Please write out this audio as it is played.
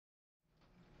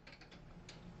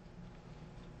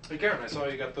Hey Karen, I saw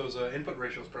you got those input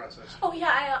ratios processed. Oh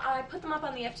yeah, I put them up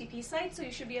on the FTP site, so you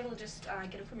should be able to just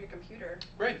get them from your computer.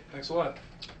 Great, thanks a lot.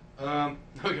 Now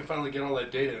we can finally get all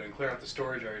that data in and clear out the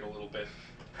storage area a little bit.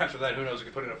 After that, who knows, we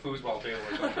could put in a foosball table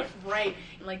or something. Right,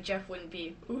 and like Jeff wouldn't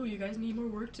be, ooh, you guys need more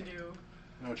work to do.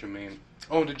 I know what you mean.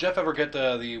 Oh, did Jeff ever get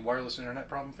the wireless internet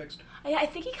problem fixed? Yeah, I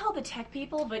think he called the tech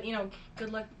people, but,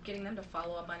 good luck getting them to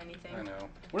follow up on anything. I know.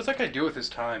 What does that guy do with his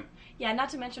time? Yeah, not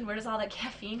to mention, where does all that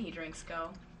caffeine he drinks go?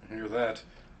 I hear that.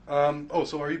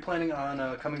 So are you planning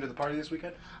on coming to the party this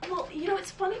weekend? Well, it's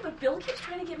funny, but Bill keeps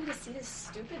trying to get me to see this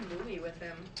stupid movie with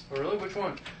him. Oh, really? Which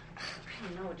one? I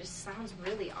don't know, it just sounds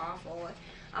really awful.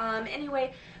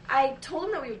 Anyway, I told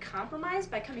him that we would compromise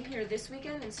by coming here this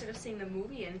weekend instead of seeing the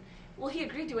movie, and, well, he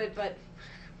agreed to it, but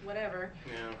whatever.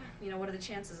 Yeah. What are the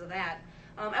chances of that?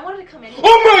 I wanted to come anyway.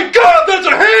 Oh my God, that's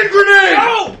a hand grenade!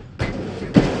 Oh!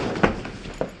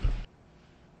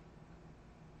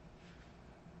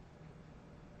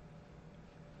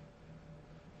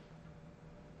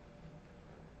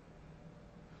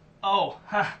 Oh,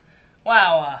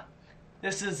 wow,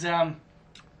 this is kind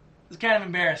of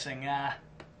embarrassing, kind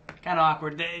of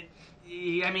awkward.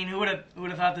 Who would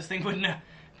have thought this thing wouldn't have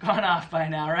gone off by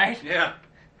now, right? Yeah.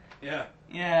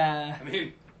 Yeah. I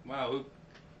mean, wow,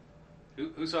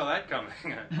 who saw that coming?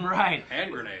 Right.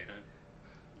 Hand grenade.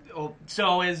 Oh,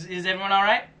 so is everyone all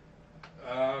right?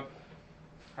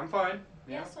 I'm fine.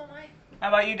 Yeah, so am I. How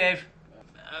about you, Dave?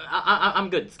 I'm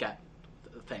good, Scott.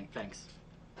 Thanks.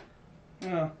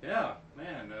 Oh. Yeah,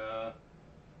 man.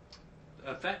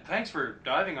 Thanks for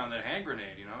diving on that hand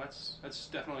grenade. That's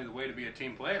definitely the way to be a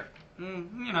team player.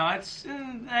 It's.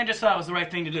 I just thought it was the right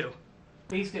thing to do.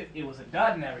 At least it was a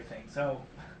dud and everything, so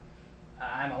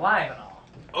I'm alive and all.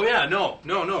 Oh yeah, no.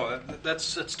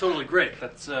 That's totally great.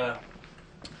 That's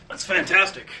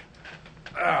fantastic.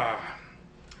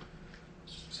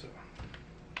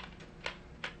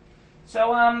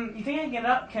 So you think I can get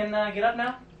up? Can get up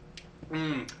now?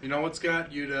 You know what,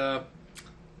 Scott? You'd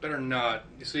better not.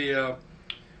 You see,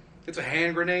 it's a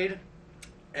hand grenade,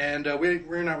 and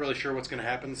we're not really sure what's going to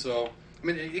happen. So, I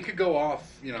mean, it could go off,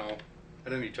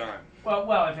 at any time. Well,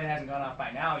 if it hasn't gone off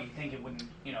by now, you'd think it wouldn't,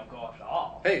 go off at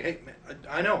all. Hey, man,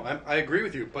 I know, I agree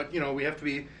with you, but we have to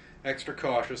be extra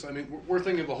cautious. I mean, we're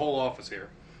thinking of the whole office here.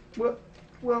 Well,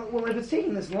 if it's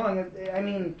taking this long, I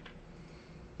mean,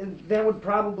 that would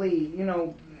probably,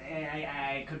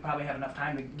 I could probably have enough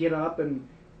time to get up and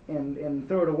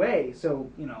throw it away. So,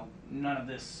 none of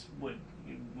this would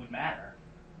matter.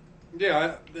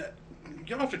 Yeah, you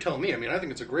don't have to tell me. I mean, I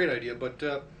think it's a great idea, but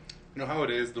you know how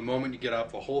it is. The moment you get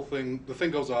up, the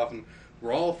thing goes off, and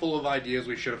we're all full of ideas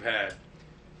we should have had.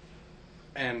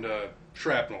 And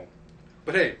shrapnel.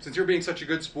 But hey, since you're being such a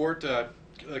good sport,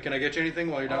 can I get you anything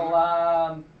while you're down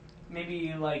there?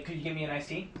 Maybe, could you give me an iced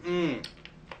tea?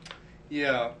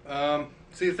 Yeah.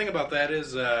 See, the thing about that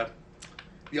is the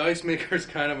ice maker's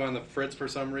kind of on the fritz for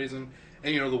some reason,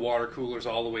 and the water cooler's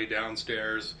all the way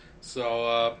downstairs.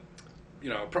 So,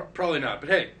 probably not. But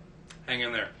hey, hang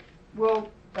in there.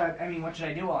 Well, what should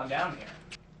I do while I'm down here?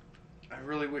 I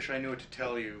really wish I knew what to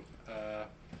tell you,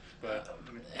 but...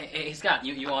 Hey, Scott,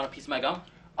 you want a piece of my gum?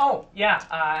 Oh, yeah,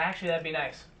 actually that'd be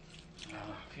nice.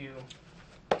 If you...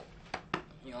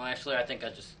 Actually, I think I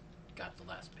just got the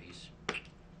last piece.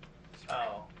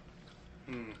 Oh.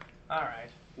 Alright.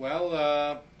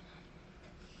 Well,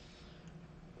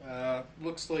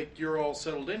 looks like you're all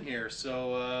settled in here,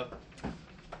 so,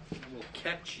 we'll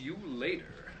catch you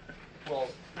later. Well,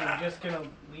 you're just gonna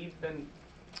leave, then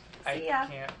See ya. I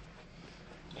can't.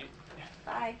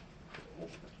 Bye.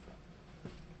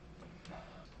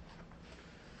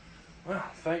 Well,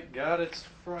 thank God it's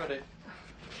Friday.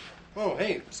 Oh,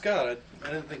 hey, Scott, I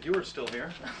didn't think you were still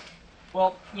here.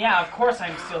 Well, yeah, of course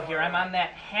I'm still here. I'm on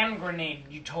that hand grenade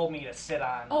you told me to sit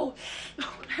on. Oh,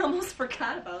 I almost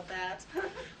forgot about that.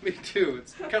 Me too.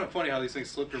 It's kind of funny how these things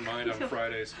slip your mind on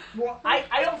Fridays. well,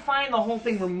 I don't find the whole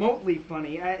thing remotely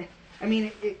funny.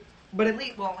 But at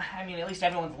least, at least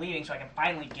everyone's leaving, so I can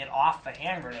finally get off the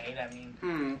hand grenade.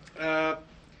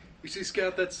 You see,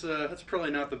 Scott, that's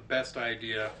probably not the best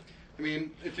idea. I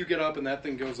mean, if you get up and that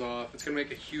thing goes off, it's going to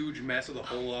make a huge mess of the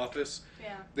whole office.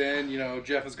 Yeah. Then,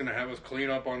 Jeff is going to have us clean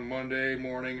up on Monday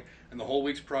morning, and the whole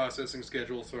week's processing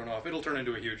schedule thrown off. It'll turn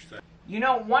into a huge thing.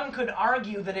 One could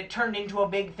argue that it turned into a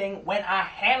big thing when a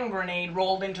hand grenade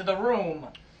rolled into the room.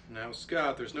 Now,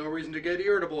 Scott, there's no reason to get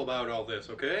irritable about all this,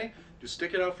 okay? Just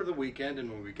stick it out for the weekend, and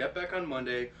when we get back on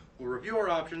Monday, we'll review our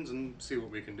options and see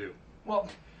what we can do. Well,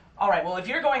 alright, if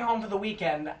you're going home for the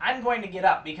weekend, I'm going to get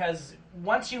up, because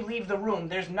once you leave the room,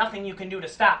 there's nothing you can do to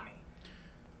stop me.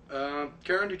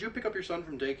 Karen, did you pick up your son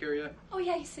from daycare yet? Oh,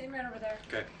 yeah, he's sitting right over there.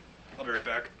 Okay. I'll be right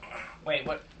back. Wait,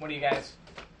 what are you guys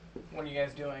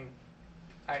doing?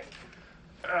 All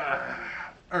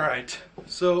right.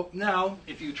 So now,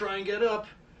 if you try and get up,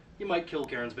 you might kill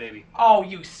Karen's baby. Oh,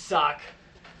 you suck.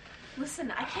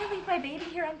 Listen, I can't leave my baby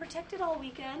here unprotected all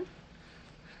weekend.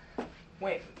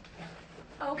 Wait.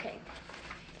 Okay.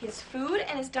 His food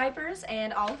and his diapers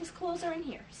and all of his clothes are in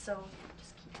here. So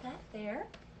just keep that there.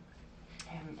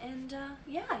 And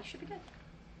yeah, you should be good.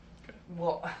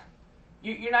 Well,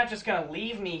 you're not just gonna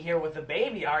leave me here with the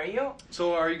baby, are you?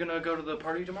 So are you going to go to the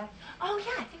party tomorrow? Oh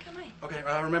yeah, I think I might. Okay,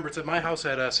 remember, it's at my house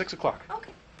at 6 o'clock.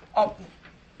 Okay. Oh,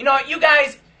 you know what, you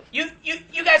guys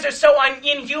are so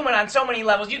inhuman on so many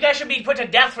levels. You guys should be put to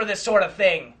death for this sort of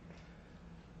thing.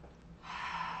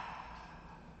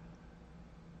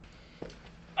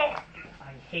 Oh,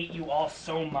 I hate you all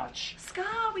so much.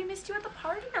 Scott, we missed you at the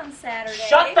party on Saturday.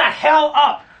 Shut the hell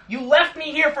up! You left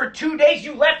me here for 2 days.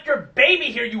 You left your baby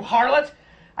here, you harlot.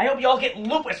 I hope you all get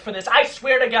lupus for this. I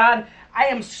swear to God, I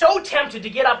am so tempted to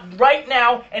get up right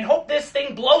now and hope this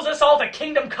thing blows us all to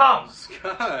kingdom come.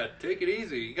 Scott, take it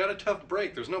easy. You got a tough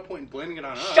break. There's no point in blaming it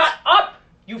on us. Shut up!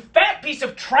 You fat piece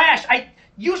of trash!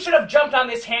 You should have jumped on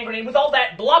this hand grenade. With all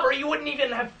that blubber, you wouldn't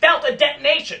even have felt a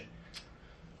detonation.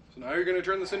 So now you're going to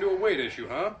turn this into a weight issue,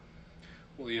 huh?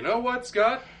 Well, you know what,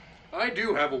 Scott? I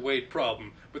do have a weight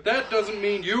problem, but that doesn't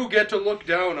mean you get to look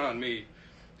down on me.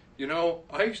 You know,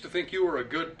 I used to think you were a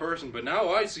good person, but now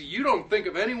I see you don't think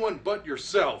of anyone but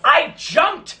yourself. I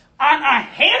jumped on a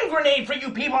hand grenade for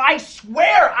you people. I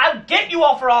swear I'll get you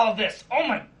all for all of this. Oh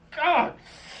my God.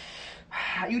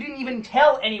 You didn't even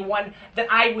tell anyone that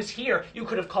I was here. You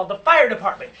could have called the fire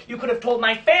department. You could have told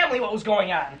my family what was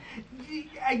going on.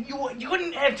 You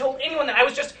couldn't have told anyone that I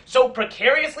was just so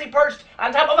precariously perched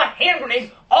on top of a hand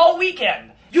grenade all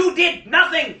weekend. You did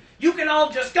nothing. You can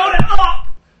all just go to...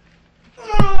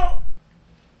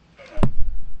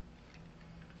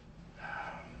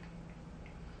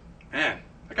 Man,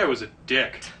 that guy was a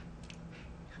dick.